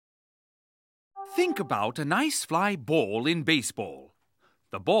Think about a nice fly ball in baseball.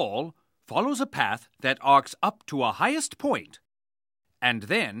 The ball follows a path that arcs up to a highest point, and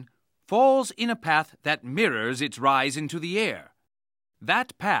then falls in a path that mirrors its rise into the air.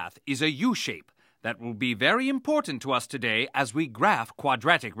 That path is a U-shape that will be very important to us today as we graph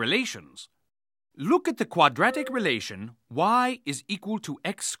quadratic relations. Look at the quadratic relation y is equal to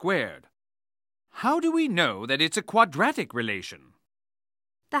x squared. How do we know that it's a quadratic relation?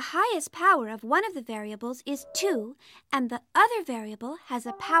 The highest power of one of the variables is 2, and the other variable has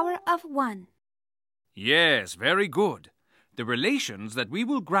a power of 1. Yes, very good. The relations that we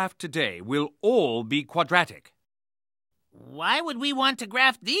will graph today will all be quadratic. Why would we want to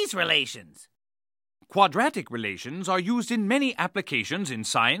graph these relations? Quadratic relations are used in many applications in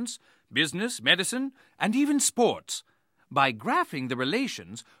science, business, medicine, and even sports. By graphing the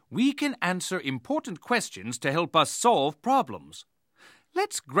relations, we can answer important questions to help us solve problems.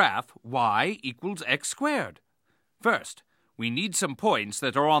 Let's graph y equals x squared. First, we need some points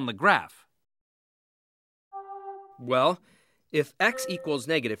that are on the graph. Well, if x equals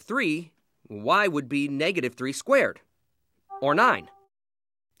 -3, y would be -3 squared, or 9.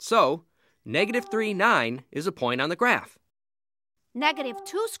 So, -3, 9 is a point on the graph.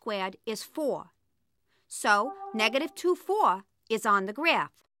 -2 squared is 4. So, -2, 4 is on the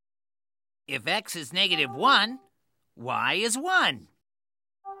graph. If x is -1, y is 1.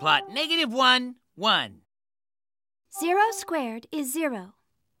 Plot -1, 1. 0 squared is 0.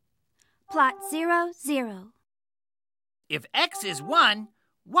 Plot 0, 0. If x is 1,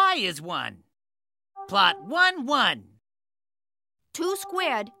 y is 1. Plot 1, 1. 2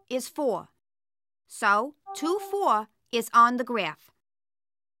 squared is 4. So, 2, 4 is on the graph.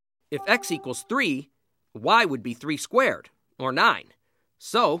 If x equals 3, y would be 3 squared, or 9.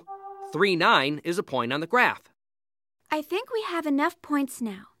 So, 3, 9 is a point on the graph. I think we have enough points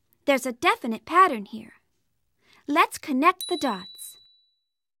now. There's a definite pattern here. Let's connect the dots.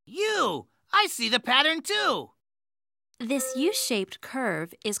 I see the pattern too. This U-shaped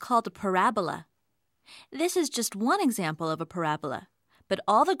curve is called a parabola. This is just one example of a parabola, but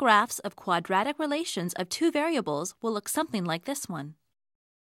all the graphs of quadratic relations of two variables will look something like this one.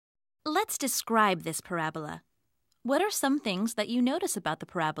 Let's describe this parabola. What are some things that you notice about the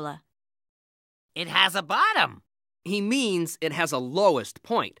parabola? It has a bottom. He means it has a lowest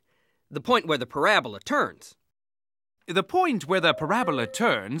point, the point where the parabola turns. The point where the parabola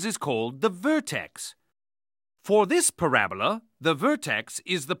turns is called the vertex. For this parabola, the vertex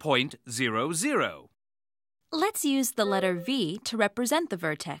is the point 0, 0. Let's use the letter V to represent the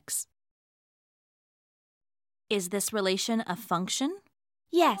vertex. Is this relation a function?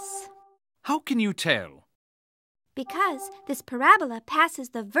 Yes, How can you tell? because this parabola passes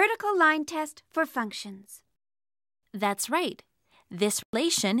the vertical line test for functions. That's right. This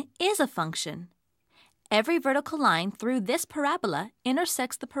relation is a function. Every vertical line through this parabola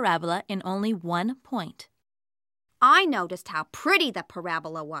intersects the parabola in only one point. I noticed how pretty the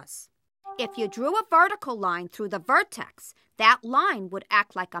parabola was. If you drew a vertical line through the vertex, that line would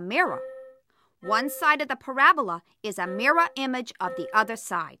act like a mirror. One side of the parabola is a mirror image of the other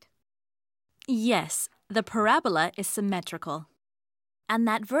side. Yes, the parabola is symmetrical. And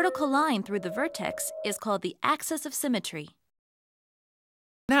that vertical line through the vertex is called the axis of symmetry.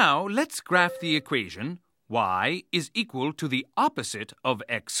 Now, let's graph the equation y is equal to the opposite of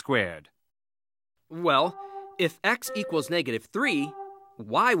x squared. Well, if x equals -3,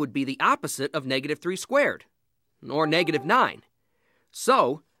 y would be the opposite of -3 squared, or -9.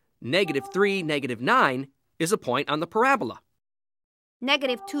 So, -3, -9 is a point on the parabola.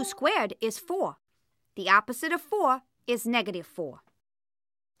 -2 squared is 4. The opposite of 4 is -4.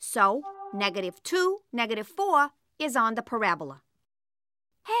 So, -2, -4 is on the parabola.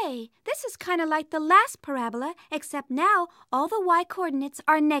 Hey, this is kind of like the last parabola, except now all the y coordinates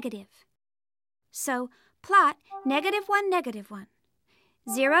are negative. So, plot -1, -1,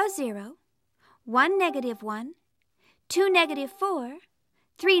 0, 0, 1, -1, 2, -4,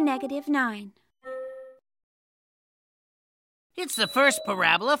 3, -9. It's the first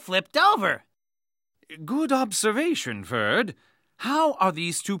parabola flipped over. Good observation, Ferd. How are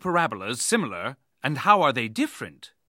these two parabolas similar, and how are they different?